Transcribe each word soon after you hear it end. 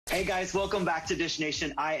Hey guys, welcome back to Dish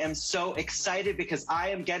Nation. I am so excited because I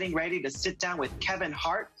am getting ready to sit down with Kevin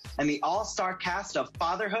Hart and the all-star cast of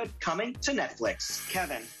Fatherhood coming to Netflix.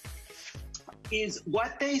 Kevin, is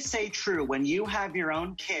what they say true when you have your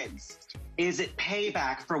own kids? Is it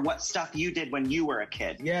payback for what stuff you did when you were a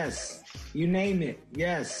kid? Yes, you name it.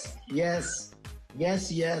 Yes, yes,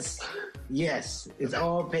 yes, yes, yes. It's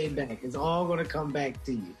all payback. It's all going to come back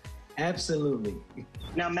to you. Absolutely.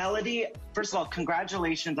 Now, Melody, first of all,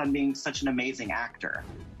 congratulations on being such an amazing actor,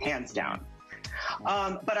 hands down.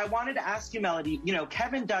 But I wanted to ask you, Melody, you know,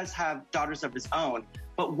 Kevin does have daughters of his own,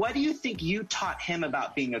 but what do you think you taught him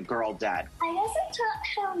about being a girl dad? I guess I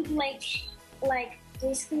taught him,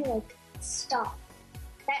 basically, stop.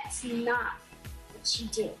 That's not what you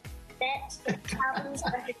do. That's the problem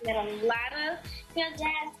that a lot of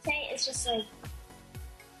dads say. It's just like,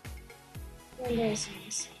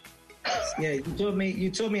 yeah, you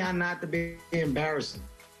told me how not to be embarrassing.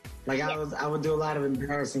 Like I would do a lot of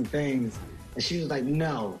embarrassing things. And she was like,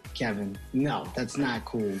 no, Kevin, no, that's not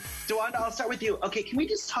cool. DeWanda, I'll start with you. Okay, can we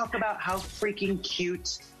just talk about how freaking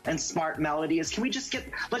cute and smart Melody is? Can we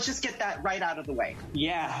let's just get that right out of the way.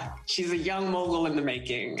 Yeah, she's a young mogul in the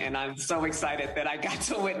making, and I'm so excited that I got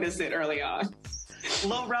to witness it early on.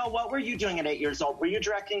 Lorel, what were you doing at 8 years old? Were you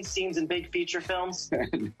directing scenes in big feature films?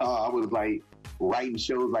 I was like writing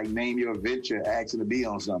shows like Name Your Adventure, asking to be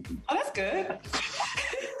on something. Oh, that's good.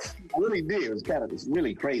 I really did. It's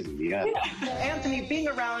really crazy, yeah. Anthony, being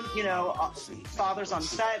around, fathers on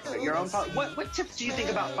set, your own father, what tips do you think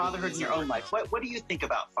about fatherhood in your own life? What do you think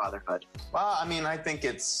about fatherhood? Well, I mean, I think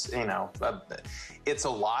it's, it's a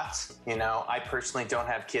lot. I personally don't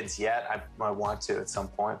have kids yet. I want to at some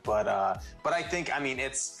point, but I think,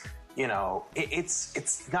 it's,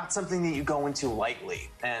 it's not something that you go into lightly.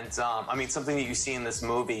 And, something that you see in this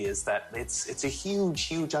movie is that it's a huge,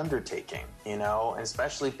 huge undertaking, and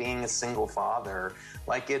especially being a single father.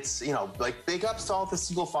 Like, it's, big ups to all the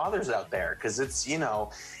single fathers out there, because it's,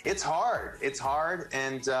 it's hard. It's hard,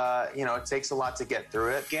 and, it takes a lot to get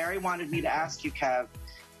through it. Gary wanted me to ask you, Kev,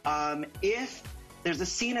 if there's a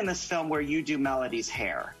scene in this film where you do Melody's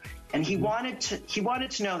hair, and he wanted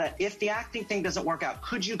to know that if the acting thing doesn't work out,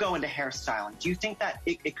 could you go into hairstyling? Do you think that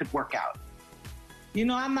it could work out?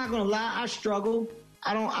 I'm not gonna lie. I struggle.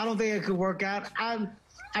 I don't think it could work out.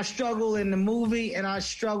 I struggle in the movie, and I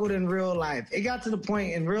struggled in real life. It got to the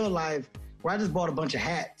point in real life where I just bought a bunch of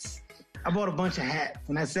hats.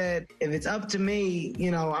 And I said, if it's up to me,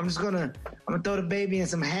 I'm gonna throw the baby in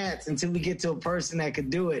some hats until we get to a person that could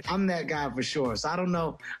do it. I'm that guy for sure. So I don't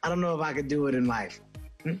know if I could do it in life.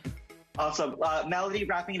 Awesome. Melody,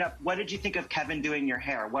 wrapping it up, what did you think of Kevin doing your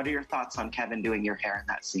hair? What are your thoughts on Kevin doing your hair in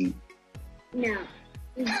that scene? No.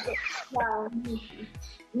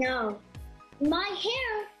 No. My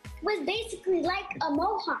hair was basically like a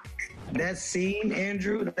mohawk. That scene,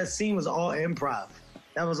 Andrew, was all improv.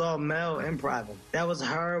 That was all Mel improv. That was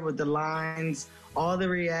her with the lines, all the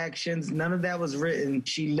reactions. None of that was written.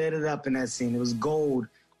 She lit it up in that scene. It was gold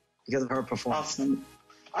because of her performance. Awesome.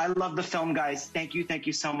 I love the film, guys. Thank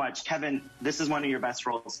you so much. Kevin, this is one of your best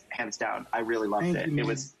roles, hands down. I really loved it. It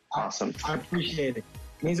was awesome. I appreciate it.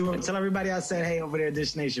 Tell everybody I said hey over there at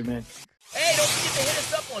Dish Nation, man. Hey, don't forget to hit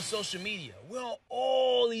us up on social media. We're on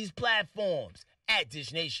all these platforms at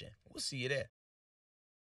Dish Nation. We'll see you there.